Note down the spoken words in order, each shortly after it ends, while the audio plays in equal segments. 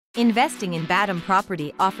Investing in Batam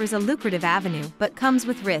property offers a lucrative avenue but comes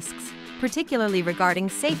with risks, particularly regarding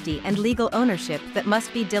safety and legal ownership that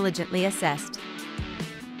must be diligently assessed.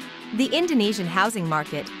 The Indonesian housing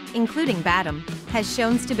market, including Batam, has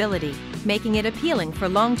shown stability, making it appealing for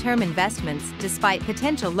long-term investments despite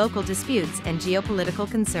potential local disputes and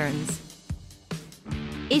geopolitical concerns.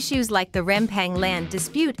 Issues like the Rempang land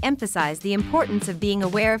dispute emphasize the importance of being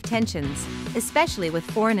aware of tensions, especially with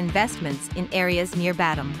foreign investments in areas near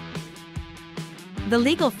Batam. The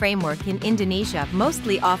legal framework in Indonesia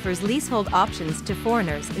mostly offers leasehold options to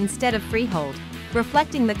foreigners instead of freehold,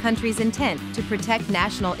 reflecting the country's intent to protect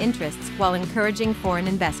national interests while encouraging foreign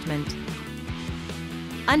investment.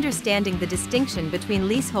 Understanding the distinction between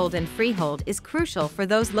leasehold and freehold is crucial for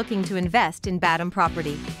those looking to invest in Batam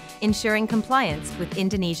property, ensuring compliance with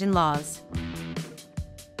Indonesian laws.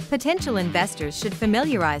 Potential investors should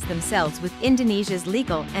familiarize themselves with Indonesia's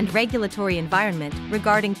legal and regulatory environment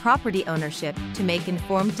regarding property ownership to make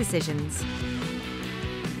informed decisions.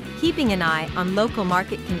 Keeping an eye on local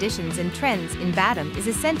market conditions and trends in Batam is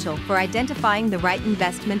essential for identifying the right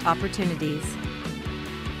investment opportunities.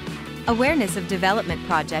 Awareness of development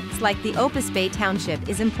projects like the Opis Bay township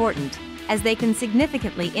is important, as they can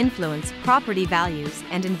significantly influence property values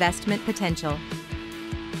and investment potential.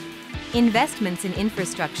 Investments in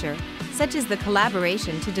infrastructure, such as the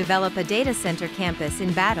collaboration to develop a data center campus in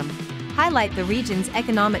Batam, highlight the region's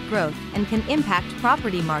economic growth and can impact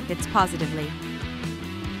property markets positively.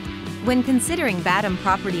 When considering Batam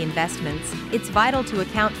property investments, it's vital to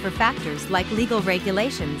account for factors like legal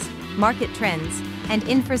regulations, market trends, and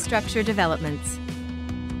infrastructure developments.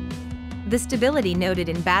 The stability noted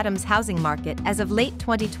in Batam's housing market as of late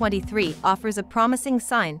 2023 offers a promising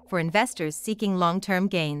sign for investors seeking long-term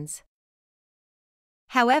gains.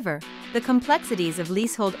 However, the complexities of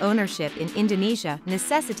leasehold ownership in Indonesia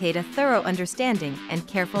necessitate a thorough understanding and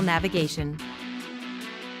careful navigation.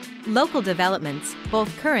 Local developments,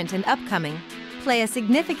 both current and upcoming, play a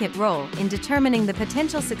significant role in determining the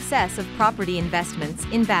potential success of property investments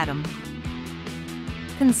in Batam.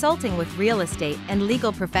 Consulting with real estate and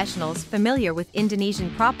legal professionals familiar with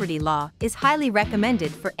Indonesian property law is highly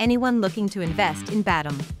recommended for anyone looking to invest in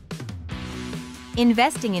Batam.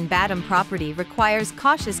 Investing in Batam property requires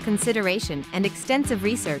cautious consideration and extensive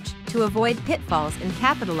research to avoid pitfalls and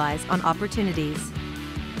capitalize on opportunities.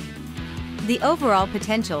 The overall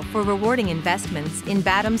potential for rewarding investments in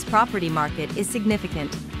Batam's property market is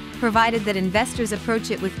significant, provided that investors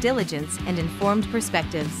approach it with diligence and informed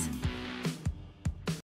perspectives.